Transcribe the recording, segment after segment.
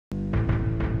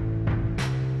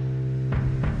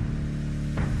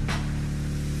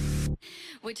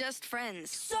We're just friends.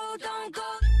 So don't go.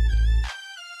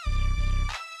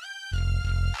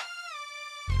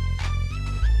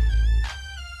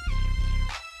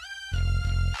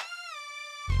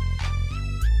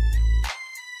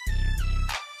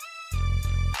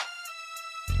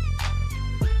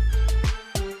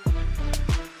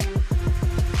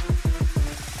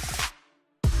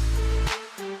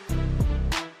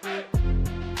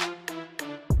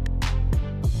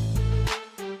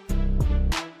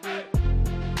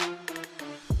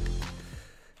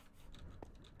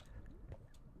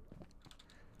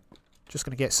 Just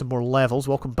going to get some more levels.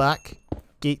 Welcome back,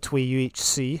 Gateway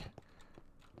UHC.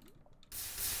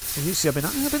 UHC,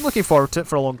 I've been looking forward to it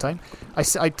for a long time.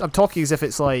 I'm talking as if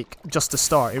it's like just the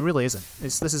start. It really isn't.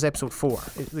 This is episode 4.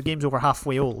 The game's over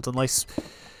halfway old, unless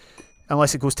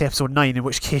it goes to episode 9, in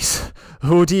which case,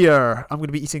 oh dear, I'm going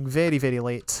to be eating very, very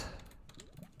late.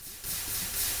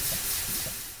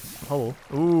 Hello.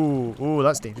 Ooh,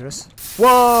 that's dangerous.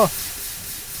 Whoa!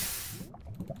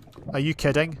 Are you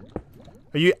kidding?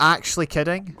 Are you actually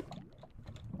kidding?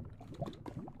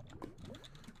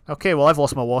 Okay, well, I've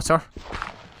lost my water.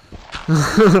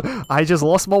 I just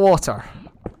lost my water.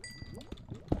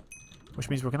 Which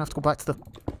means we're going to have to go back to the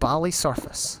Bali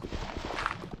surface.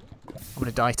 I'm going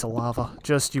to die to lava.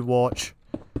 Just you watch.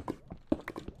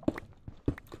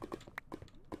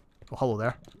 Oh, hello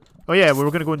there. Oh yeah, we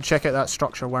were going to go and check out that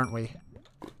structure, weren't we?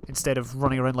 Instead of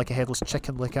running around like a headless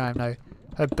chicken like I am now.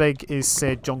 How big is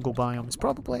said jungle biomes?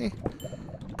 Probably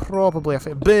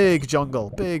a big jungle.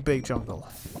 Big jungle.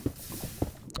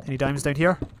 Any diamonds down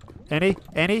here? Any?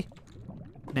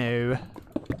 No.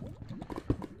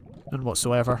 None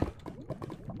whatsoever.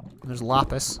 And there's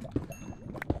lapis.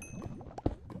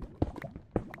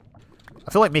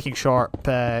 I feel like making sharp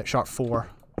 4,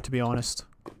 to be honest.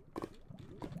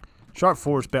 Sharp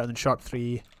 4 is better than sharp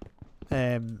 3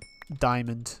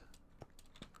 diamond.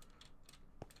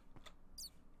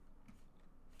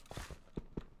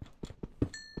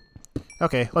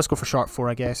 Okay, let's go for sharp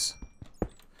 4, I guess.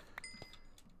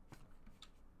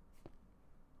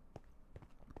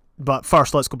 But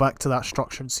first, let's go back to that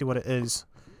structure and see what it is.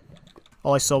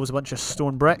 All I saw was a bunch of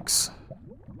stone bricks.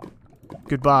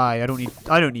 Goodbye. I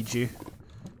don't need you.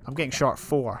 I'm getting sharp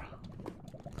 4.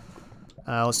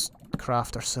 Let's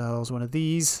craft ourselves one of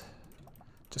these.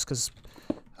 Just because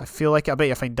I feel like I bet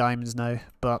you I find diamonds now,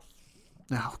 but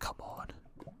oh, come on.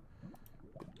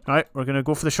 Alright, we're gonna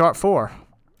go for the sharp 4.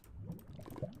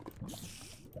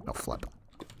 Oh, flip.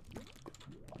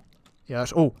 Yeah,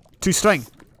 that's... Oh, 2 string.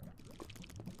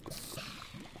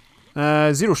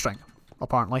 0 string,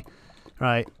 apparently.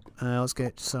 Right, let's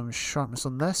get some sharpness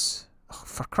on this. Oh,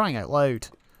 for crying out loud.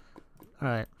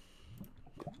 Alright.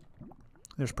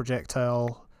 There's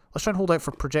projectile. Let's try and hold out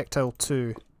for projectile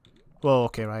 2. Well,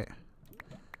 okay, right.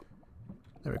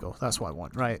 There we go. That's what I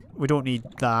want. Right, we don't need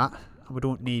that. We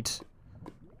don't need...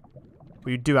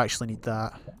 We do actually need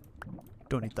that.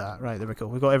 Don't need that. Right, there we go.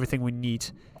 We've got everything we need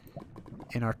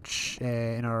in our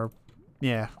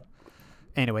yeah.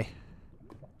 Anyway.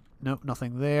 Nope,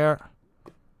 nothing there.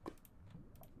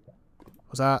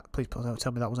 Was that? Please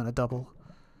tell me that wasn't a double.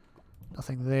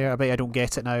 Nothing there. I bet you I don't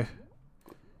get it now.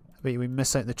 I bet you we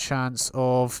miss out the chance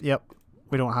of... Yep,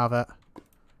 we don't have it.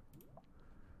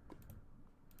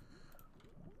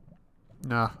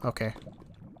 Nah, okay.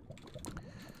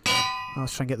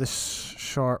 Let's try and get this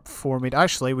sharp 4 made.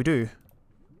 Actually, we do.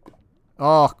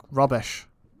 Oh, rubbish.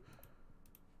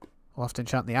 I'll have to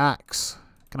enchant the axe.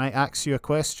 Can I ask you a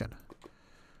question?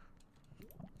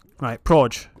 Right,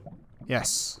 proj.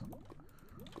 Yes.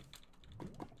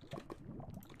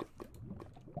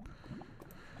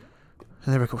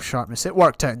 And there we go, sharpness. It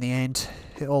worked out in the end.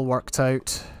 It all worked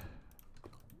out.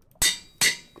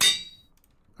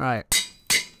 Right.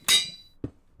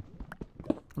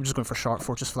 I'm just going for sharp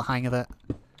 4 just for the hang of it.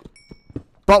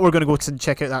 But we're going to go and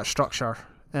check out that structure.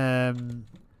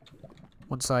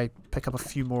 Once I pick up a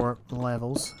few more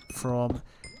levels from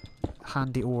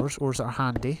handy ores that are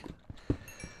handy.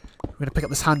 We're going to pick up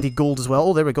this handy gold as well.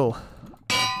 Oh, there we go.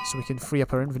 So we can free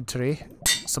up our inventory.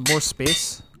 Some more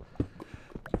space.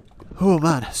 Oh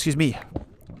man, excuse me.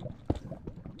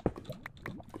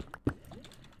 I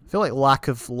feel like lack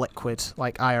of liquid,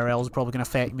 like IRL, is probably going to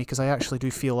affect me because I actually do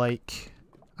feel like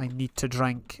I need to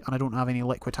drink and I don't have any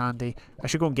liquid handy. I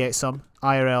should go and get some.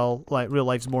 IRL, like real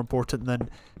life's more important than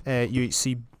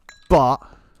UHC, but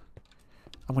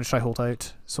I'm going to try hold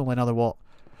out. It's only another, what,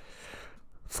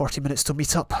 40 minutes till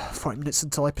meet up. 40 minutes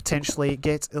until I potentially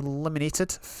get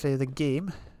eliminated for the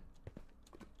game.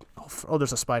 Oh,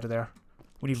 there's a spider there.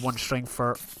 We need 1 string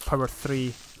for power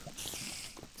 3.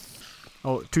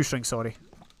 Oh, 2 strings, sorry.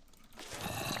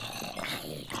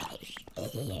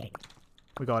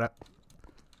 We got it.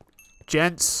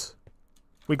 Gents.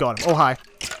 We got him. Oh, hi.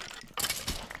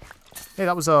 Hey,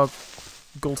 that was a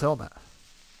gold helmet.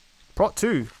 Prot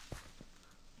 2.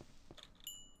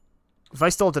 If I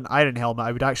still had an iron helmet,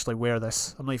 I would actually wear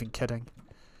this. I'm not even kidding.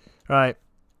 Right.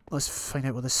 Let's find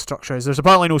out what this structure is. There's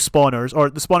apparently no spawners. Or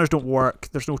the spawners don't work.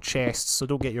 There's no chests, so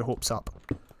don't get your hopes up.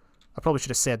 I probably should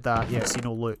have said that. Yeah, see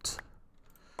no loot.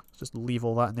 Just leave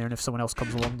all that in there, and if someone else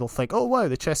comes along, they'll think, oh wow,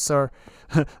 the chests are...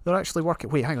 they're actually working.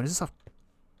 Wait, hang on. Is this a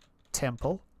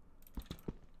temple?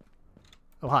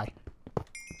 Oh, hi.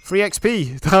 Free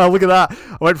XP! Look at that!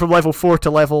 I went from level 4 to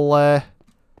level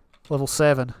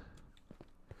 7.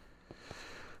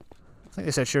 I think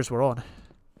they said shares were on.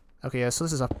 Okay, yeah, so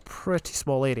this is a pretty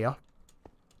small area.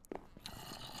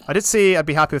 I did say I'd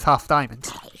be happy with half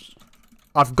diamond.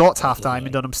 I've got half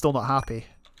diamond and I'm still not happy.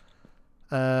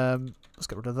 Let's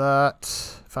get rid of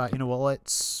that. In fact, you know what,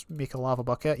 let's make a lava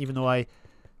bucket, even though I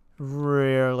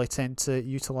rarely tend to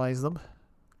utilise them.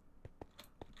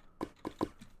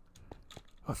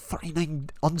 Oh,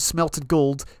 39 unsmelted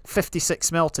gold, 56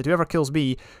 smelted. Whoever kills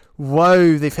me,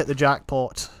 wow, they've hit the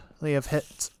jackpot. They have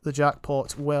hit the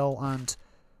jackpot well and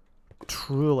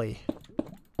truly.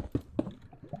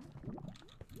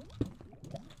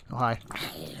 Oh, hi.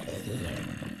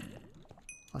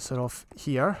 Let's head off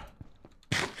here.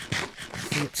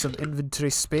 Free up some inventory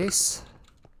space.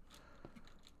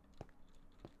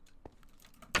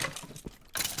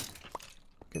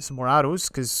 Get some more arrows,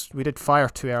 because we did fire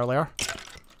 2 earlier.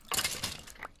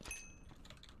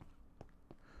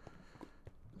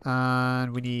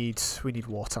 And we need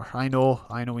water. I know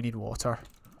we need water.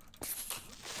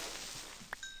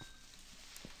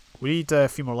 We need a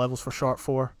few more levels for Sharp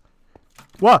 4.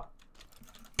 What?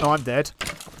 Oh, I'm dead.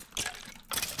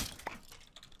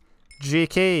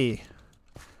 JK.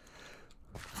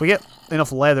 If we get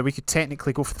enough leather, we could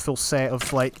technically go for the full set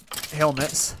of, like,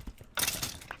 helmets.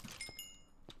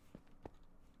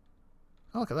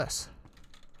 Oh, look at this.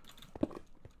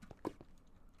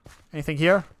 Anything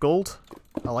here? Gold?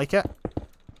 I like it.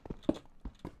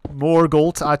 More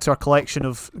gold to add to our collection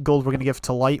of gold we're going to give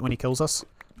to Light when he kills us.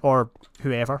 Or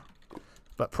whoever.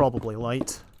 But probably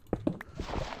Light.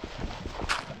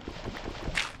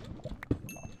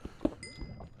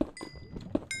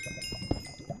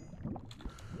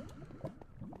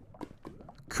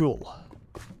 Cool.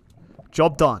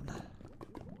 Job done.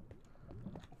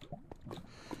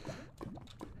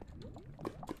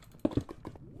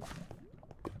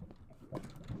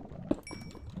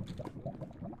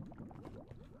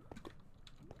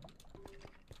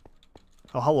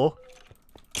 Oh, hello.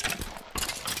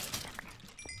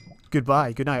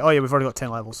 Goodbye, good night. Oh yeah, we've already got 10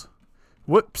 levels.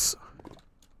 Whoops.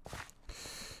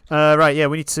 Right, yeah,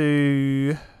 we need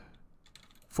to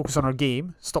focus on our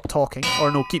game. Stop talking. Or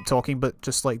no, keep talking, but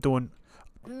just like don't...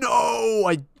 No!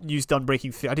 I used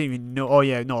Unbreaking 3. I didn't even know... Oh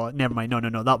yeah, no, never mind.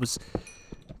 No. That was...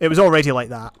 It was already like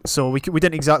that. So we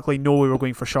didn't exactly know we were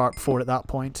going for Sharp 4 at that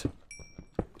point.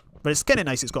 But it's kind of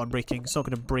nice it's got Unbreaking. It's not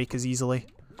going to break as easily.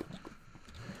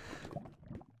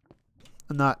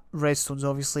 And that redstone's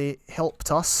obviously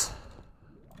helped us.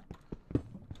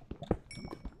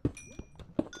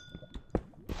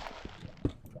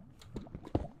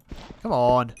 Come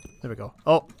on. There we go.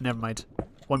 Oh, never mind.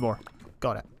 One more.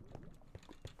 Got it.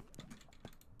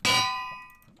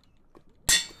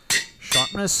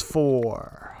 Sharpness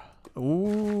 4.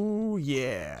 Ooh,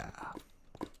 yeah.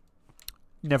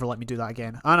 Never let me do that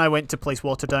again. And I went to place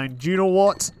water down. Do you know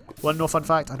what? Want to know a fun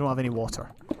fact? I don't have any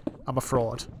water. I'm a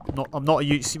fraud. I'm not a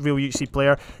real UHC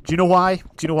player. Do you know why? Do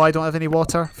you know why I don't have any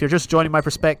water? If you're just joining my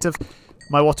perspective,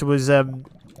 my water was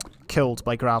killed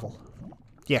by gravel.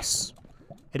 Yes,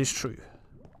 it is true.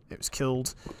 It was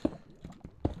killed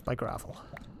by gravel.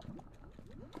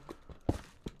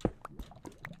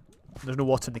 There's no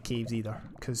water in the caves either,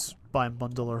 because buy and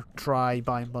bundle or dry,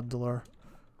 buy and bundle or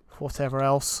whatever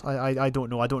else. I don't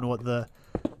know. I don't know what the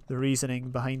reasoning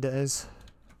behind it is.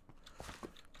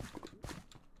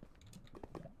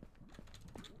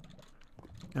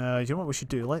 You know what we should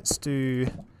do? Let's do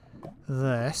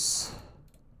this.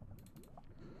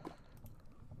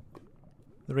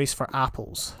 The race for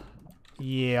apples.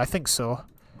 Yeah, I think so.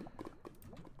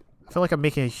 I feel like I'm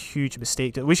making a huge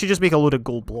mistake. We should just make a load of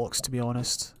gold blocks, to be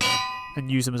honest. And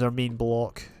use them as our main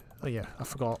block. Oh yeah, I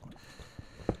forgot.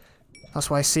 That's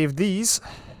why I saved these.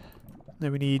 Now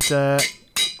we need a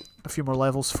few more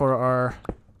levels for our...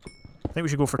 I think we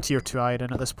should go for tier 2 iron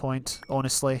at this point,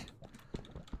 honestly.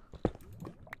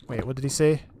 Wait, what did he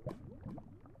say?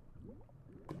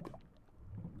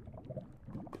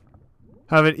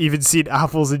 Haven't even seen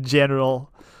apples in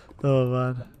general. Oh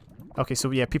man. Okay,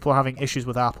 so yeah, people are having issues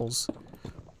with apples.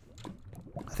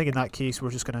 I think in that case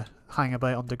we're just going to hang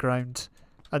about underground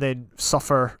and then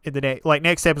suffer in the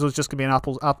next episode is just going to be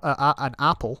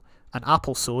an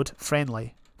apple-sode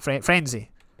frenzy.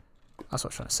 That's what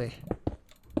I'm trying to say.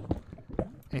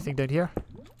 Anything down here?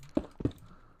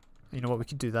 You know what, we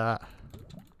can do that.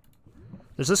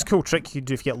 There's this cool trick you can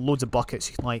do if you get loads of buckets.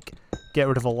 You can, like, get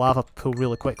rid of a lava pool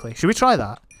really quickly. Should we try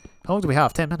that? How long do we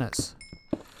have? 10 minutes.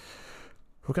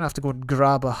 We're going to have to go and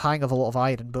grab a hang of a lot of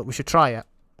iron, but we should try it.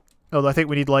 Although I think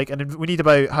we need, like, and we need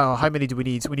about, how many do we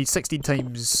need? We need 16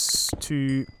 times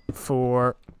 2,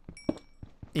 4,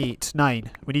 8,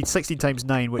 9. We need 16 times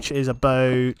 9, which is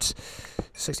about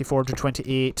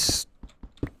 6428.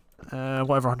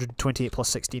 Whatever 128 plus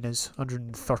 16 is.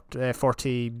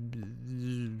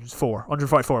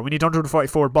 144. We need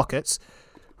 144 buckets,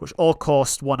 which all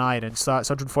cost 1 iron. So that's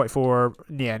 144.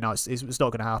 Yeah, no, it's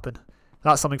not going to happen.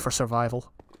 That's something for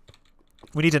survival.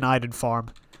 We need an iron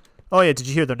farm. Oh yeah, did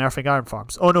you hear they're nerfing iron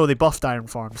farms? Oh no, they buffed iron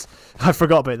farms. I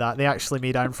forgot about that. They actually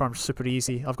made iron farms super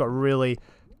easy. I've got a really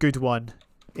good one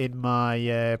in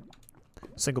my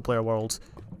single player world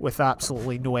with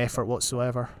absolutely no effort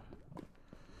whatsoever.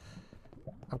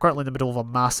 I'm currently in the middle of a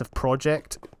massive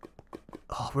project.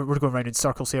 Oh, we're going around in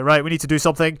circles here. Right, we need to do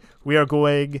something. We are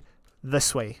going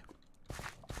this way.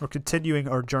 We're continuing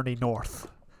our journey north.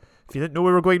 If you didn't know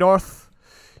we were going north,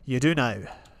 you do now.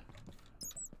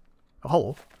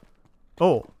 Oh,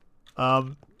 hello.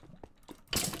 Oh.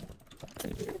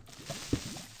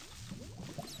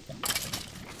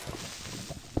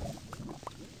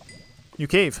 New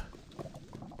cave.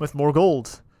 With more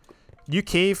gold. New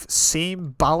cave,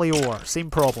 same bally ore. Same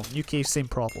problem. New cave, same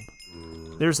problem.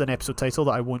 There's an episode title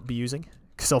that I won't be using.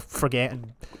 Because I'll forget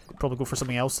and probably go for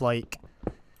something else like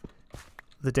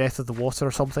The Death of the Water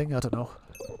or something. I don't know.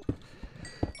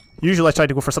 Usually I try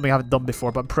to go for something I haven't done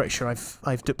before, but I'm pretty sure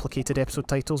I've duplicated episode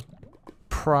titles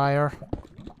prior.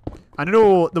 I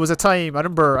know there was a time, I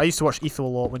remember I used to watch Etho a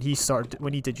lot when he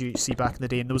did UHC back in the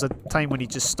day, and there was a time when he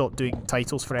just stopped doing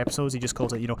titles for episodes. He just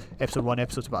called it, you know, episode 1,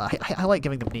 episode 2, but I like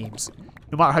giving them names.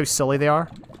 No matter how silly they are.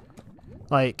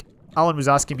 Like, Alan was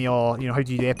asking me, oh, you know, how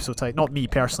do you do episode titles? Not me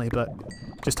personally, but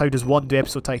just how does one do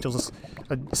episode titles?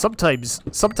 And sometimes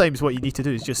what you need to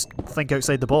do is just think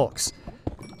outside the box.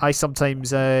 I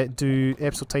sometimes do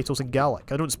episode titles in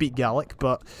Gaelic. I don't speak Gaelic,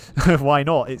 but why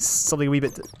not? It's something a wee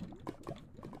bit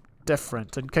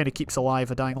different and kind of keeps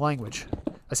alive a dying language.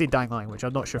 I say dying language.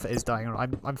 I'm not sure if it is dying or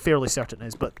I'm fairly certain it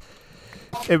is, but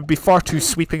it would be far too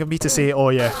sweeping of me to say, oh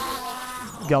yeah,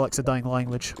 Gaelic's a dying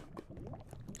language.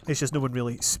 It's just no one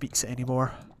really speaks it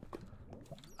anymore.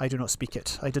 I do not speak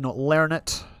it. I did not learn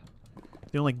it.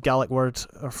 The only Gaelic word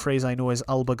or phrase I know is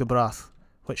Alba Gabrath,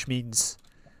 which means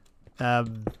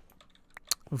vote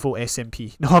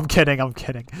SNP. No, I'm kidding.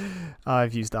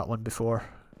 I've used that one before.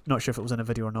 Not sure if it was in a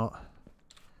video or not.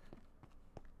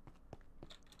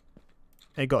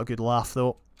 It got a good laugh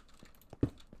though.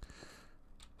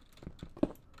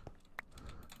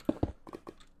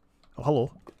 Oh,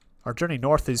 hello. Our journey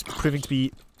north is proving to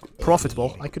be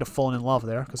profitable. I could have fallen in lava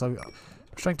there because I was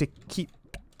trying to keep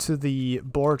to the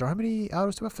border. How many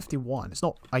arrows do we have? 51. It's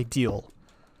not ideal.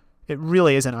 It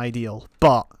really isn't ideal,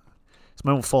 but it's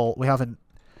my own fault. We haven't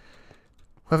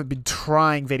been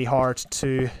trying very hard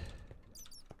to,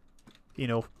 you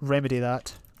know, remedy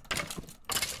that.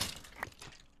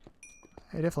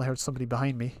 I definitely heard somebody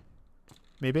behind me.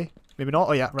 Maybe? Maybe not?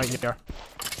 Oh yeah, right there.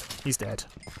 He's dead.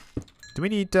 Do we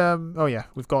need, oh yeah,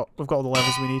 we've got all the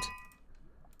levels we need.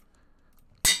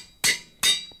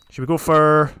 Should we go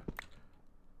for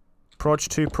Proj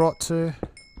 2, Prot 2?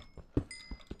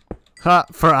 Ha!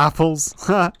 For apples!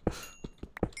 Ha!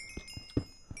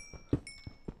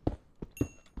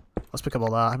 Let's pick up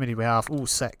all that. How many do we have? Ooh,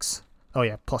 6. Oh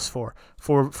yeah, plus 4.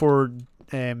 Four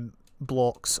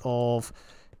blocks of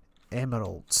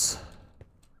emeralds.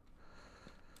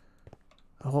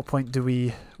 At what point do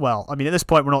we... Well, I mean, at this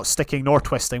point we're not sticking nor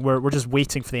twisting. We're just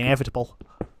waiting for the inevitable.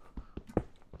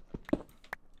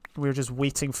 We're just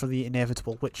waiting for the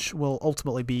inevitable, which will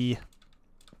ultimately be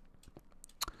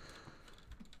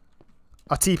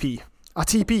a TP. A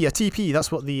TP, a TP. That's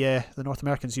what the North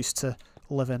Americans used to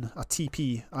live in. A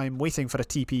TP. I'm waiting for a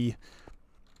TP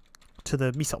to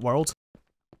the meetup world.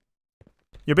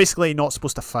 You're basically not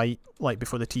supposed to fight like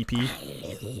before the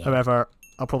TP. However,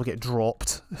 I'll probably get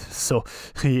dropped. So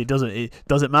it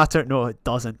doesn't matter. No, it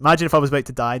doesn't. Imagine if I was about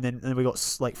to die and then we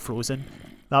got like frozen.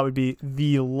 That would be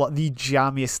the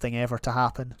jammiest thing ever to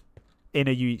happen in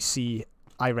a UHC,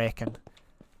 I reckon.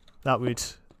 That would,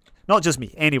 not just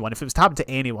me, anyone. If it was to happen to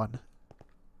anyone,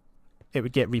 it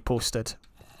would get reposted.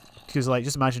 Because like,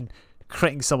 just imagine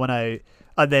critting someone out,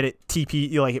 and then it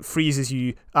TP, like it freezes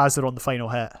you as they're on the final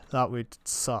hit. That would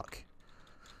suck.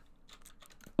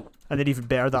 And then even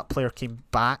better, that player came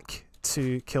back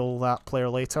to kill that player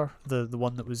later. The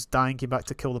one that was dying came back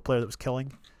to kill the player that was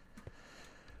killing.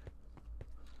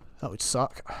 That would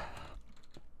suck.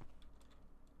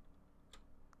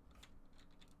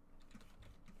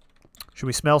 Should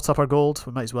we smelt up our gold?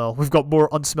 We might as well. We've got more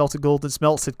unsmelted gold than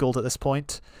smelted gold at this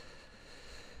point.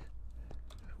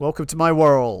 Welcome to my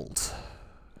world.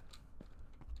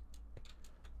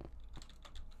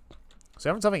 So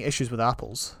everyone's having issues with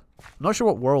apples. I'm not sure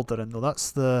what world they're in though.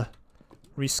 That's the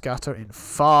rescatter in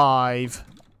 5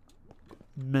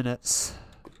 minutes.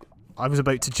 I was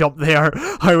about to jump there.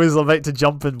 I was about to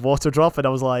jump in water drop and I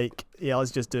was like, yeah,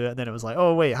 let's just do it. And then it was like,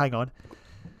 oh wait, hang on.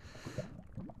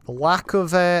 The lack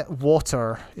of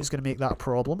water is going to make that a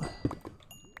problem.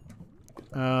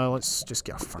 Let's just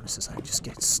get our furnaces out, just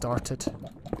get started.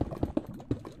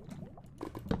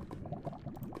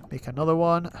 Make another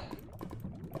one.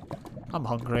 I'm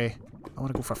hungry. I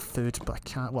want to go for food, but I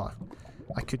can't. Well,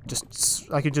 I could just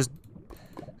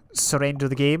surrender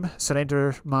the game,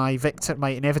 surrender my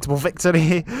inevitable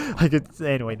victory. I could.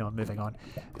 Anyway, no, I'm moving on.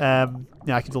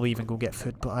 Yeah, I could leave and go get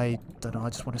food, but I don't know. I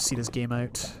just want to see this game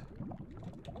out.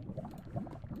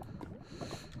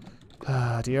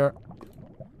 Ah, dear.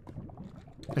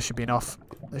 This should be enough.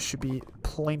 This should be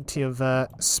plenty of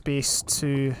space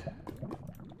to...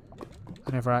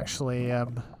 I never actually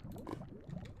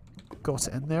got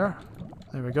it in there.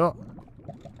 There we go.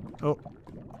 Oh.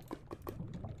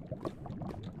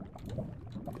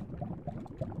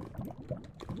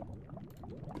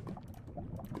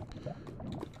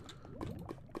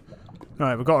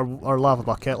 Right, we've got our lava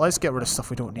bucket. Let's get rid of stuff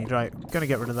we don't need. Right, gonna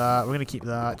get rid of that. We're gonna keep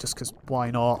that just because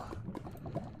why not?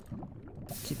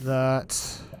 Keep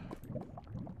that.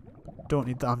 Don't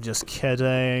need that. I'm just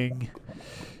kidding.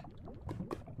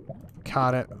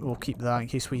 Carrot, we'll keep that in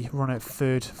case we run out of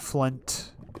food.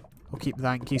 Flint, we'll keep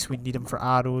that in case we need them for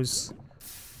arrows.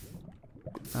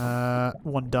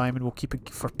 1 diamond, we'll keep it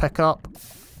for pickup.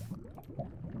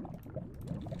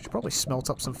 Should probably smelt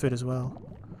up some food as well.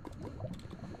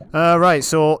 Right,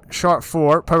 so sharp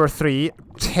 4, power 3,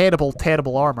 terrible,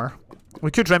 terrible armor.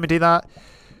 We could remedy that.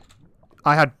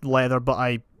 I had leather, but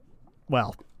I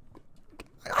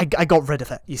got rid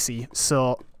of it, you see.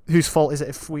 So, whose fault is it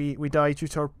if we die due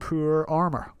to our poor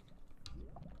armor?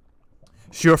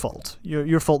 It's your fault.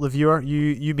 Your fault, the viewer.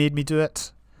 You made me do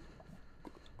it.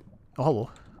 Oh, hello.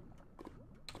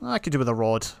 I could do with a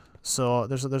rod. So,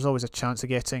 there's always a chance of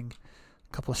getting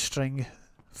a couple of string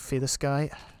for this guy.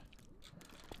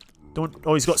 Don't...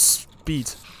 Oh, he's got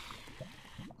speed.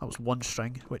 That was 1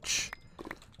 string, which,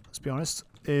 let's be honest,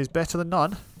 is better than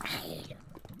none.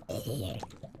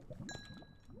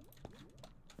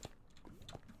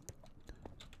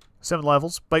 7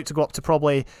 levels. About to go up to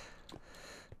probably...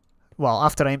 Well,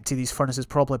 after I empty these furnaces,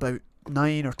 probably about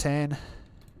 9 or 10.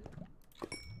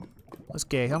 Let's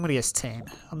guess. I'm going to guess 10.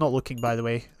 I'm not looking, by the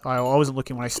way. I wasn't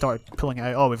looking when I started pulling it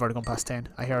out. Oh, we've already gone past 10.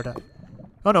 I heard it.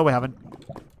 Oh, no, we haven't.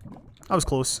 I was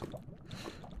close.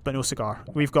 But no cigar.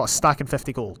 We've got a stack and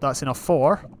 50 gold. That's enough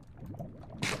for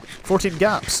 14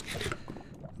 gaps.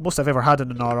 Most I've ever had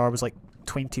in an RR was like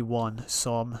 21,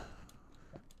 so I'm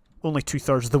only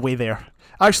 2/3 of the way there.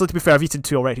 Actually, to be fair, I've eaten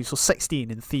 2 already, so 16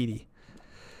 in theory.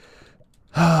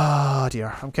 Ah,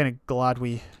 dear. I'm kind of glad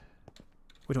we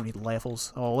don't need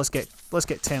levels. Oh, let's get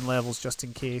 10 levels just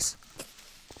in case.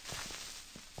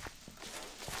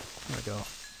 There we go.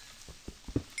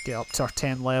 Get up to our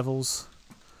 10 levels.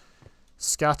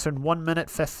 Scatter in 1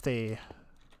 minute 50.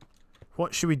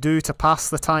 What should we do to pass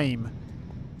the time?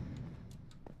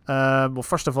 Well,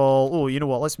 first of all, oh, you know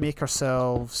what? Let's make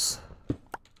ourselves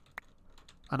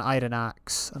an iron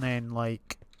axe and then,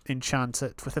 like, enchant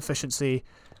it with efficiency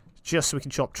just so we can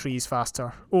chop trees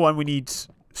faster. Oh, and we need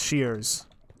shears.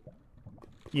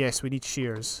 Yes, we need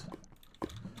shears.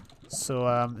 So,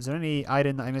 is there any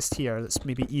iron that I missed here that's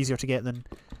maybe easier to get than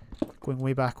going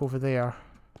way back over there?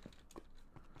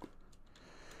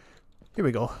 Here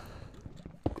we go.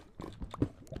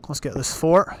 Let's get this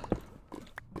fort.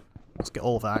 Let's get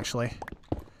all of it, actually.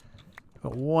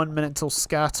 Got 1 minute until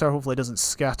scatter. Hopefully it doesn't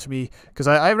scatter me. Because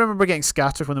I remember getting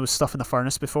scattered when there was stuff in the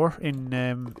furnace before. In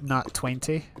Nat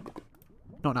 20.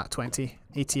 Not Nat 20.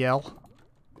 ATL.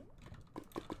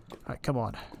 Alright, come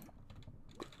on.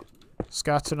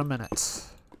 Scatter in a minute.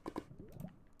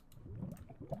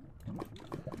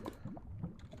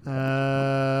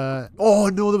 Oh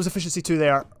no, there was efficiency 2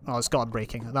 there. Oh, it's got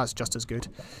breaking. That's just as good.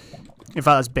 In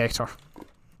fact, that's better.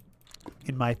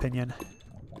 In my opinion.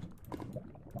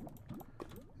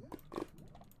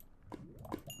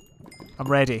 I'm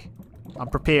ready. I'm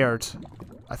prepared,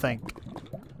 I think.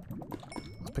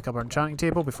 Let's pick up our enchanting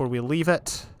table before we leave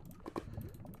it.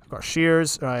 We've got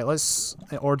shears. Alright, let's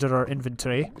order our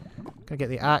inventory. Gonna get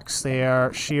the axe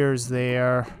there, shears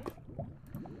there.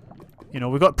 You know,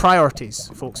 we've got priorities,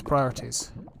 folks,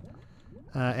 priorities.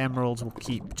 Emeralds we'll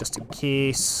keep just in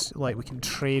case, like we can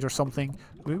trade or something.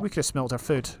 We could have smelt our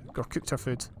food, or cooked our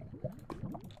food.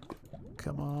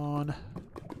 Come on.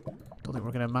 Don't think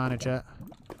we're going to manage it.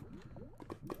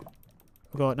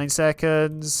 We've got 9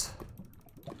 seconds.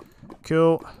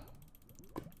 Cool.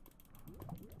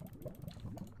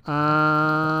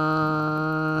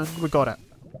 And we got it.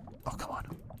 Oh, come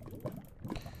on.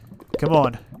 Come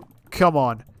on. Come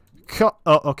on.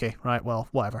 Oh, okay. Right, well,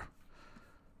 whatever.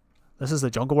 This is the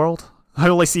jungle world. I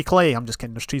only see clay. I'm just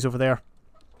kidding. There's trees over there.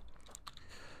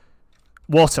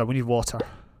 Water. We need water.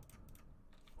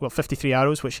 We've got 53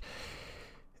 arrows, which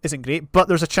isn't great. But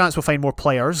there's a chance we'll find more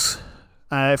players.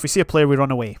 If we see a player, we run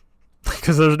away.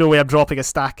 Because there's no way I'm dropping a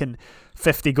stack and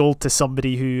 50 gold to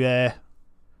somebody who...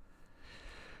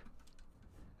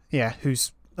 yeah,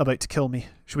 who's about to kill me.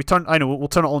 Should we turn... I know, we'll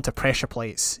turn it on to pressure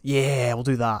plates. Yeah, we'll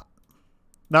do that.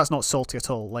 That's not salty at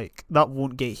all. Like, that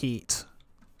won't get heat.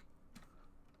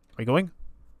 Are we going?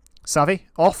 Savvy?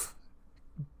 Off?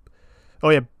 Oh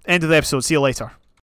yeah, end of the episode. See you later.